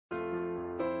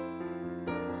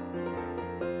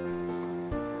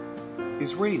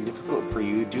Is reading difficult for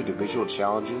you due to visual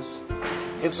challenges?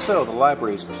 If so, the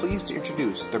library is pleased to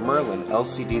introduce the Merlin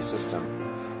LCD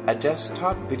system, a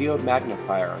desktop video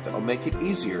magnifier that will make it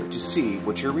easier to see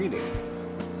what you're reading.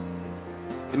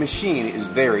 The machine is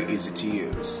very easy to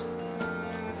use.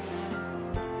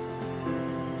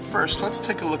 First, let's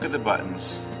take a look at the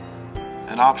buttons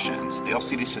and options the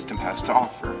LCD system has to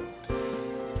offer.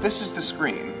 This is the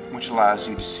screen, which allows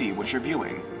you to see what you're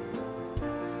viewing.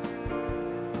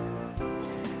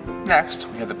 Next,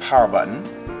 we have the power button,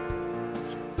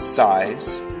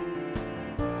 size,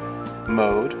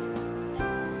 mode,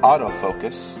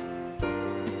 autofocus,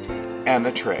 and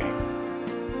the tray.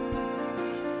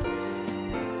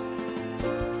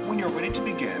 When you're ready to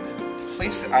begin,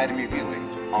 place the item you're viewing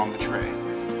on the tray.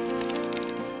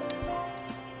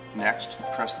 Next,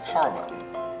 press the power button.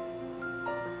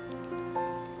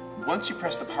 Once you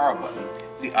press the power button,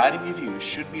 the item you view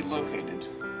should be located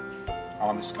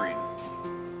on the screen.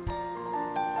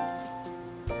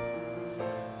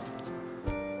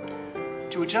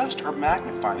 To adjust or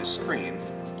magnify the screen,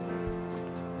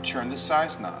 turn the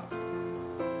size knob.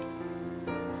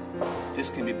 This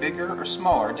can be bigger or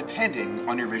smaller depending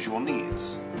on your visual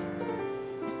needs.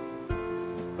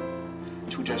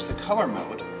 To adjust the color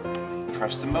mode,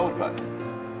 press the mode button.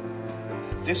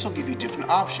 This will give you different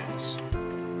options.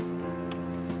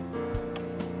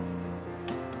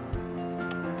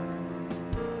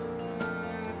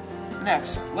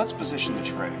 Next, let's position the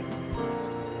tray.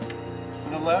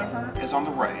 When the lever is on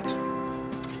the right,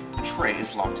 the tray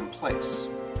is locked in place.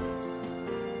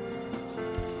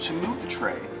 To move the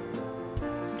tray,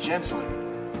 gently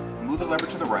move the lever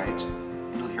to the right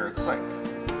and you'll hear a click.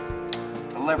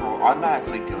 The lever will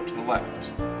automatically go to the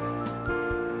left.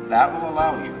 That will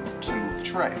allow you to move the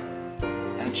tray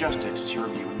and adjust it to your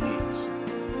viewing needs.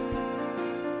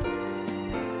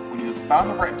 When you have found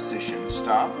the right position,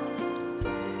 stop,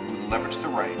 move the lever to the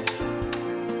right,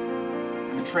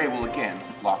 and the tray will again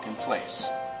lock in place.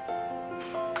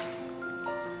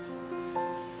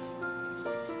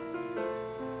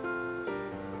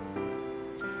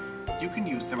 You can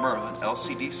use the Merlin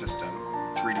LCD system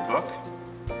to read a book,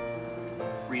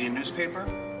 read a newspaper,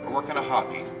 or work on a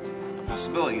hobby. The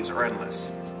possibilities are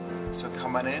endless. So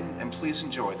come on in and please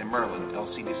enjoy the Merlin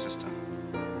LCD system.